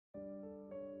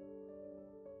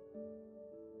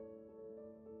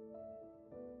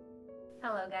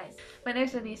Hello guys, my name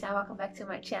is Lenice and welcome back to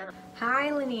my channel.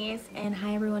 Hi Lenice, and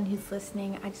hi everyone who's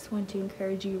listening. I just want to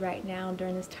encourage you right now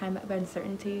during this time of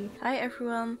uncertainty. Hi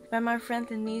everyone, when my friend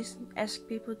Lenice asked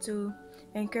people to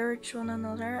encourage one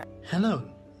another. Hello,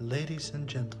 ladies and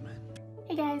gentlemen.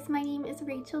 Hey guys, my name is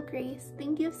Rachel Grace.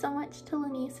 Thank you so much to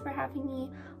Lenice for having me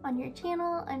on your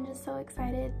channel. I'm just so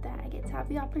excited that I get to have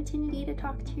the opportunity to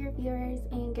talk to your viewers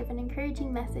and give an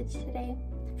encouraging message today.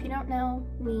 If you don't know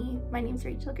me, my name's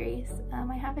Rachel Grace.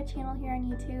 I have a channel here on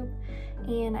YouTube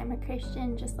and I'm a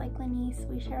Christian just like Lenice.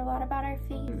 We share a lot about our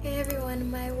faith. Hey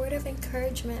everyone, my word of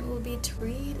encouragement will be to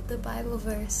read the Bible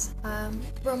verse,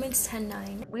 Romans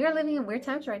 10:9. We are living in weird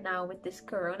times right now with this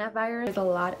coronavirus. There's a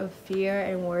lot of fear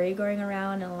and worry going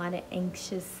around and a lot of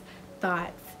anxious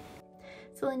thoughts.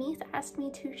 So Lenice asked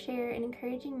me to share an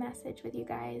encouraging message with you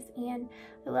guys, and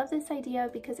I love this idea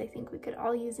because I think we could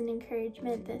all use an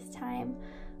encouragement this time.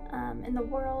 In the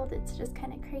world, it's just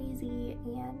kind of crazy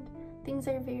and things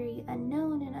are very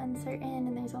unknown and uncertain,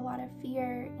 and there's a lot of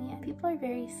fear and people are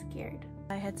very scared.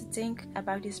 I had to think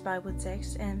about this Bible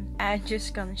text and I'm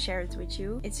just gonna share it with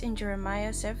you. It's in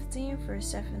Jeremiah 17 verse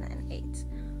 7 and 8.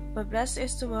 But blessed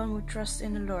is the one who trusts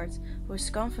in the Lord, whose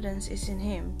confidence is in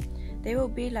him. They will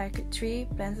be like a tree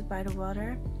planted by the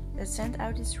water that sends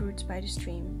out its roots by the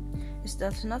stream. It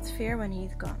does not fear when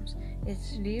heat comes.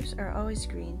 Its leaves are always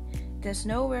green. It has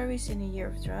no worries in a year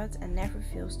of drought and never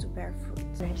fails to bear fruit.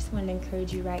 I just want to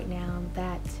encourage you right now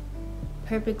that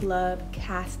perfect love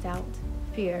casts out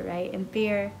fear, right? And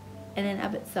fear in and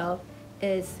of itself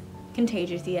is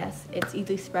contagious, yes. It's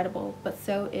easily spreadable, but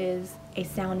so is a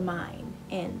sound mind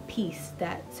and peace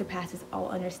that surpasses all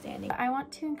understanding. I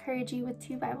want to encourage you with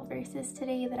two Bible verses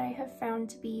today that I have found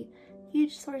to be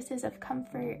huge sources of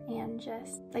comfort and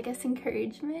just, I guess,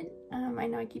 encouragement. I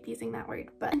know I keep using that word,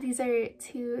 but these are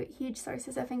two huge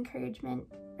sources of encouragement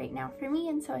right now for me,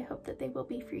 and so I hope that they will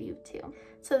be for you too.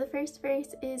 So the first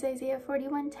verse is Isaiah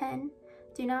 41:10.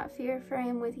 Do not fear, for I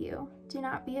am with you. Do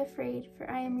not be afraid,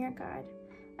 for I am your God.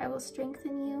 I will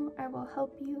strengthen you, I will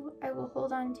help you, I will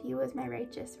hold on to you with my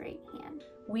righteous right hand.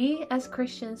 We as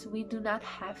Christians, we do not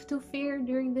have to fear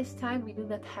during this time. We do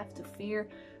not have to fear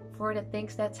for the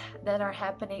things that are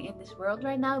happening in this world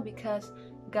right now, because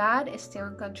God is still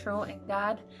in control and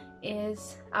God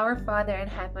is our Father in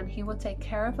heaven. He will take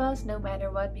care of us no matter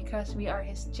what, because we are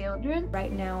His children.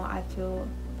 Right now, I feel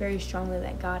very strongly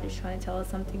that God is trying to tell us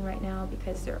something right now,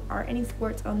 because there aren't any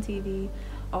sports on TV.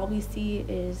 All we see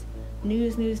is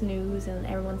news, and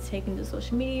everyone's taking to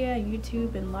social media,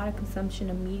 YouTube, and a lot of consumption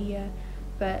of media.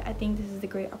 But I think this is a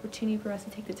great opportunity for us to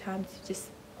take the time to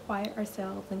just quiet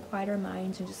ourselves and quiet our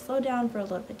minds and just slow down for a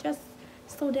little bit. Just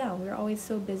slow down. We're always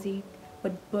so busy,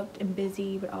 booked and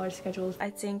busy with all our schedules. I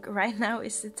think right now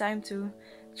is the time to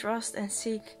trust and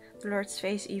seek the Lord's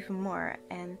face even more,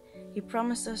 and He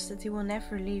promised us that He will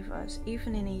never leave us,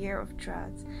 even in a year of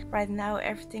drought. Right now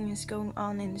everything is going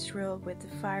on in this world with the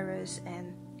virus,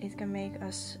 and it can make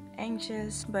us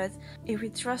anxious, but if we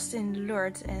trust in the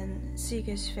Lord and seek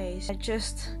His face, I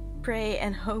just pray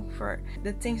and hope for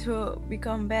that things will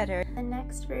become better. The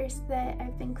next verse that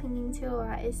I've been clinging to a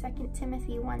lot is 2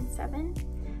 Timothy 1:7,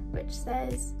 which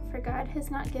says, "For God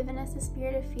has not given us a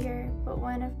spirit of fear, but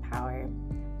one of power,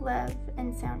 love,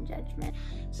 and sound judgment."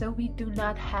 So we do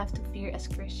not have to fear as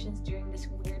Christians during this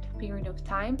weird period of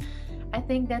time. I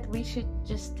think that we should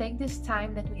just take this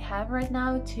time that we have right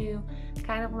now to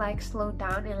kind of like slow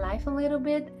down in life a little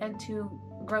bit and to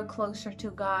grow closer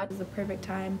to God. It's a perfect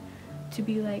time to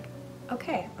be like,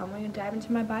 okay, I'm going to dive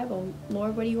into my Bible.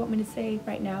 Lord, what do you want me to say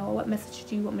right now? What message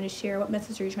do you want me to share? What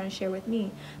message are you trying to share with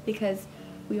me? Because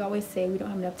we always say we don't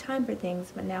have enough time for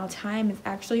things, but now time is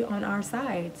actually on our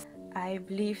sides. I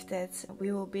believe that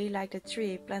we will be like the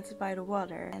tree planted by the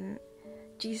water, and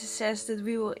Jesus says that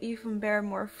we will even bear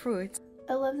more fruit.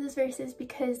 I love those verses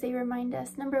because they remind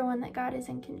us, number one, that God is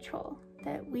in control,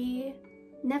 that we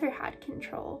never had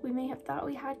control. We may have thought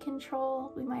we had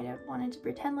control, we might have wanted to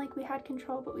pretend like we had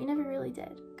control, but we never really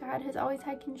did. God has always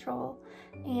had control,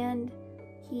 and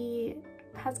He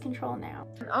has control now.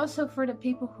 And also for the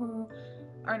people who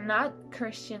are not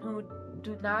Christian, who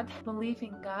do not believe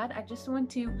in God, I just want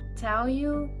to tell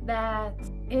you that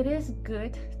it is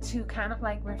good to kind of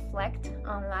like reflect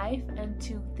on life and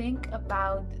to think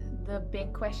about the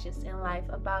big questions in life,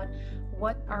 about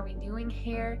what are we doing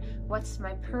here, what's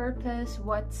my purpose,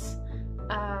 what's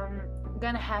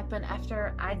gonna happen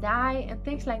after I die, and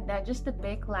things like that. Just the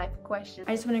big life questions.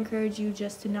 I just want to encourage you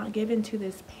just to not give into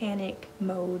this panic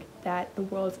mode that the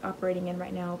world's operating in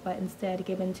right now, but instead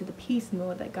give into the peace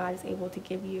mode that God is able to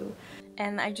give you.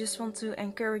 And I just want to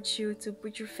encourage you to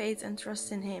put your faith and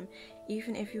trust in Him,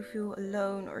 Even if you feel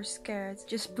alone or scared,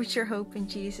 just put your hope in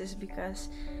Jesus, because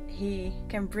He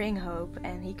can bring hope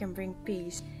and He can bring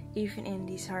peace even in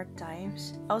these hard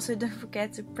times. Also, don't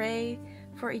forget to pray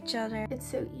for each other. It's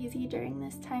so easy during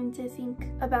this time to think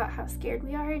about how scared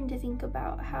we are and to think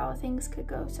about how things could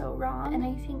go so wrong. And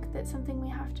I think that something we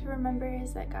have to remember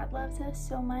is that God loves us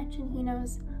so much and He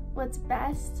knows what's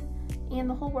best, and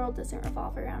the whole world doesn't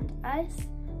revolve around us,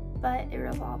 but it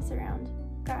revolves around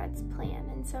God's plan.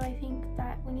 And so I think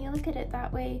that when you look at it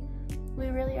that way, we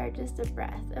really are just a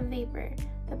breath, a vapor,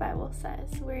 the Bible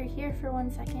says. We're here for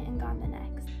 1 second and gone the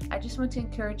next. I just want to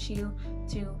encourage you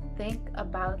to think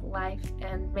about life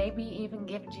and maybe even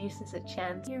give Jesus a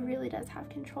chance. He really does have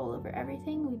control over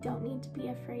everything. We don't need to be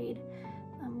afraid.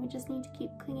 We just need to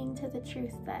keep clinging to the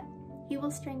truth that He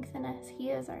will strengthen us. He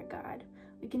is our God.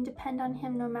 We can depend on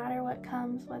Him no matter what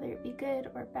comes, whether it be good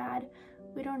or bad.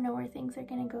 We don't know where things are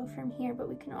going to go from here, but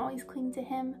we can always cling to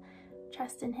Him,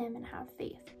 trust in Him, and have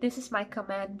faith. This is my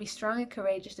command: be strong and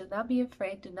courageous. Do not be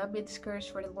afraid. Do not be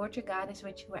discouraged, for the Lord your God is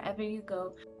with you wherever you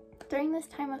go. During this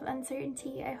time of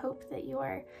uncertainty, I hope that you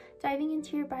are diving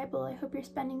into your Bible. I hope you're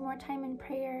spending more time in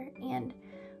prayer, and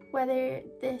whether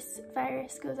this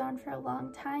virus goes on for a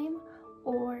long time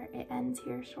or it ends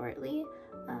here shortly,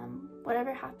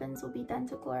 whatever happens will be done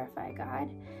to glorify God.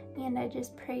 And I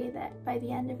just pray that by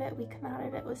the end of it, we come out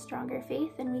of it with stronger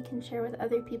faith and we can share with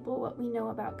other people what we know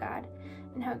about God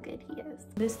and how good He is.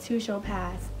 This too shall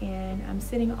pass, and I'm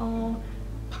sending all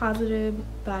positive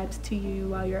vibes to you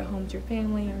while you're at home with your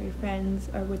family or your friends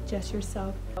or with just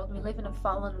yourself. We live in a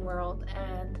fallen world,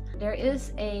 and there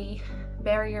is a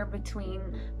barrier between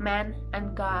man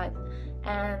and God.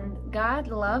 And God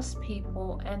loves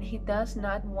people, and He does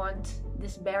not want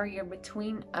this barrier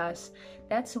between us.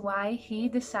 That's why He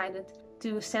decided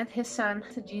to send His Son,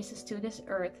 Jesus, to this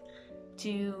earth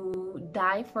to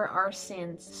die for our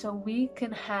sins, so we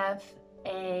can have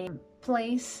a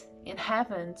place in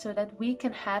heaven, so that we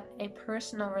can have a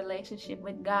personal relationship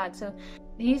with God. So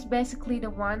He's basically the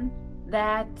one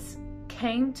that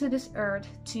came to this earth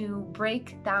to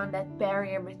break down that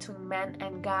barrier between man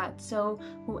and God. So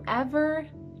whoever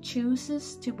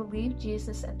chooses to believe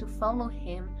Jesus and to follow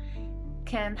Him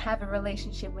can have a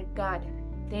relationship with God.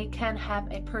 They can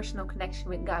have a personal connection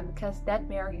with God, because that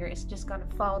barrier is just going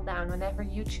to fall down whenever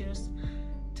you choose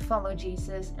to follow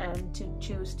Jesus and to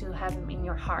choose to have Him in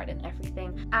your heart and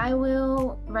everything. I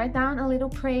will write down a little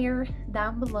prayer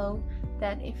down below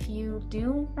that if you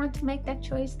do want to make that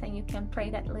choice, then you can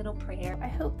pray that little prayer. I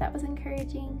hope that was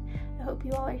encouraging. I hope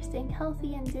you all are staying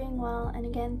healthy and doing well. And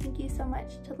again, thank you so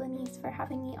much to Lenice for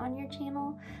having me on your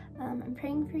channel. I'm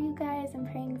praying for you guys. I'm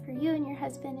praying for you and your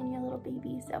husband and your little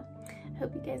baby. So I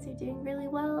hope you guys are doing really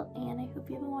well, and I hope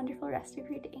you have a wonderful rest of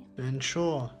your day. To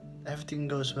ensure everything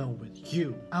goes well with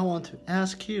you, I want to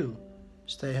ask you,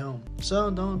 stay home.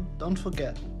 So don't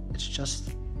forget, it's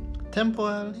just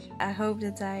temporarily. I hope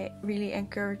that I really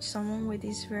encourage someone with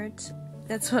these words.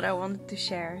 That's what I wanted to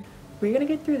share. We're gonna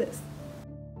get through this.